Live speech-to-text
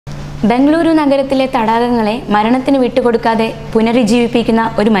ബംഗളൂരു നഗരത്തിലെ തടാകങ്ങളെ മരണത്തിന് വിട്ടുകൊടുക്കാതെ പുനരുജ്ജീവിപ്പിക്കുന്ന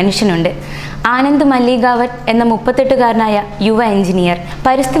ഒരു മനുഷ്യനുണ്ട്. ആനന്ദ് മല്ലികാവത്ത് എന്ന 38-കാരനായ യുവ എഞ്ചിനീയർ.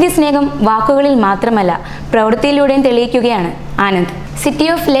 പരിസ്ഥിതി സ്നേഹം വാക്കുകളിൽ മാത്രമല്ല പ്രവൃത്തിയിലൂടെയും തെളിയിക്കുകയാണ് ആനന്ദ്. സിറ്റി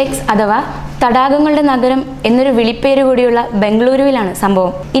ഓഫ് ലേക്സ് അഥവാ തടാകങ്ങളുടെ നഗരം എന്നൊരു വിളിപ്പേര് കൂടിയുള്ള ബംഗളൂരുവിലാണ്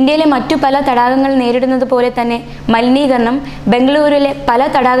സംഭവം. ഇന്ത്യയിലെ മറ്റു പല തടാകങ്ങൾ നേരിടുന്നത് പോലെ തന്നെ മലിനീകരണം ബംഗളൂരുവിലെ പല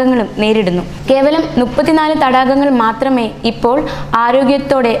തടാകങ്ങളും നേരിടുന്നു. കേവലം 34 തടാകങ്ങൾ മാത്രമേ ഇപ്പോൾ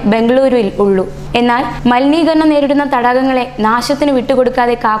ആരോഗ്യത്തോടെ ബംഗളൂരുവിൽ ഉള്ളൂ. എന്നാൽ മലിനീകരണം നേരിടുന്ന തടാകങ്ങളെ നാശത്തിന്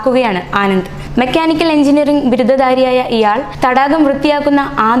വിട്ടുകൊടുക്കാതെ കാക്കുകയാണ് ആനന്ദ്. മെക്കാനിക്കൽ എഞ്ചിനീയറിംഗ് ബിരുദധാരിയായ ഇയാൾ തടാകം വൃത്തിയാക്കുന്ന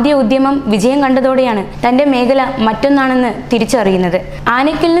ആദ്യ ഉദ്യമം വിജയം കണ്ടതോടെയാണ് തന്റെ മേഖല മറ്റൊന്നാണെന്ന് തിരിച്ചറിയുന്നത്.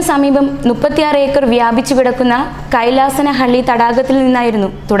 ആനക്കലിന് സമീപം 36 ഏക്കർ വ്യാപിച്ചു കിടക്കുന്ന കൈലാസനഹള്ളി തടാകത്തിൽ നിന്നായിരുന്നു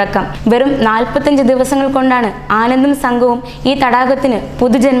തുടക്കം. വെറും 45 ദിവസങ്ങൾ കൊണ്ടാണ് ആനന്ദും സംഘവും ഈ തടാകത്തിന്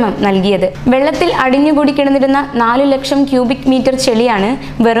പുതുജന്മം നൽകിയത്. വെള്ളത്തിൽ അടിഞ്ഞുകൂടി കിടന്നിരുന്ന 4 ലക്ഷം ക്യൂബിക് മീറ്റർ ചെളിയാണ്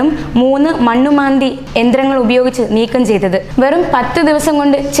വെറും 3 മണ്ണുമാന്തി യന്ത്രങ്ങൾ ഉപയോഗിച്ച് നീക്കം ചെയ്തത്. വെറും 10 ദിവസം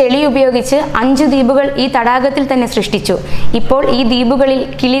കൊണ്ട് ചെളി ഉപയോഗിച്ച് 5 ദ്വീപുകൾ ഈ തടാകത്തിൽ തന്നെ സൃഷ്ടിച്ചു. ഇപ്പോൾ ഈ ദ്വീപുകളിൽ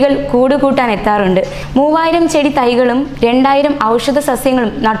കിളികൾ കൂടുകൂട്ടാൻ എത്താറുണ്ട്. 3000 ചെടി തൈകളും 2000 ഔഷധ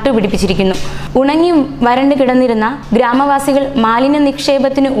സസ്യങ്ങളും നട്ടുപിടിപ്പിച്ചിരിക്കുന്നു. ഉണങ്ങി വരണ്ടു കിടന്നിരുന്ന ഗ്രാമവാസികൾ മാലിന്യ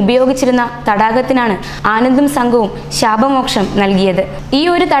നിക്ഷേപത്തിന് ഉപയോഗിച്ചിരുന്ന തടാകത്തിനാണ് ആനന്ദും സംഘവും ശാപമോക്ഷം നൽകിയത്. ഈ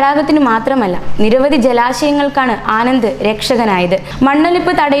ഒരു തടാകത്തിന് മാത്രമല്ല, നിരവധി ജലാശയങ്ങൾക്കാണ് ആനന്ദ് രക്ഷകനായത്.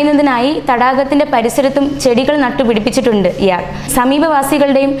 മണ്ണൊലിപ്പ് തടയുന്നതിനായി തടാകത്തിന്റെ പരിസരത്തും ചെടികൾ നട്ടുപിടിപ്പിച്ചിട്ടുണ്ട് ഇയാൾ.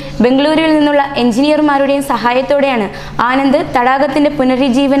 സമീപവാസികളുടെയും ബംഗളൂരുവിൽ നിന്നുള്ള എഞ്ചിനീയർമാരുടെയും സഹായത്തോടെയാണ് ആനന്ദ് തടാകത്തിന്റെ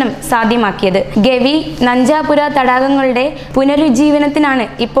പുനരുജ്ജീവനം സാധ്യമാക്കിയത്. ഗവി, നഞ്ചാപുര തടാകങ്ങളുടെ പുനരുജ്ജീവനത്തിനാണ്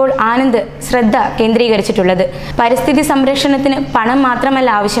ഇപ്പോൾ ആനന്ദ് ശ്രദ്ധ കേന്ദ്രീകരിച്ചിട്ടുള്ളത്. പരിസ്ഥിതി സംരക്ഷണത്തിന് പണം മാത്രമല്ല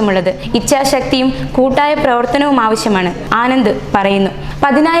ആവശ്യമുള്ളത്, ഇച്ഛാശക്തിയും കൂട്ടായ പ്രവർത്തനവും ആവശ്യമാണ് ആനന്ദ് പറയുന്നു.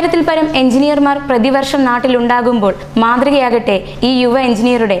 10,000-ൽ പരം എഞ്ചിനീയർമാർ പ്രതിവർഷം നാട്ടിലുണ്ടാകുമ്പോൾ മാതൃകയാകട്ടെ ഈ യുവ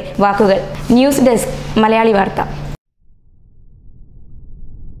എഞ്ചിനീയറുടെ വാക്കുകൾ. ന്യൂസ് ഡെസ്ക്, മലയാളി വാർത്ത.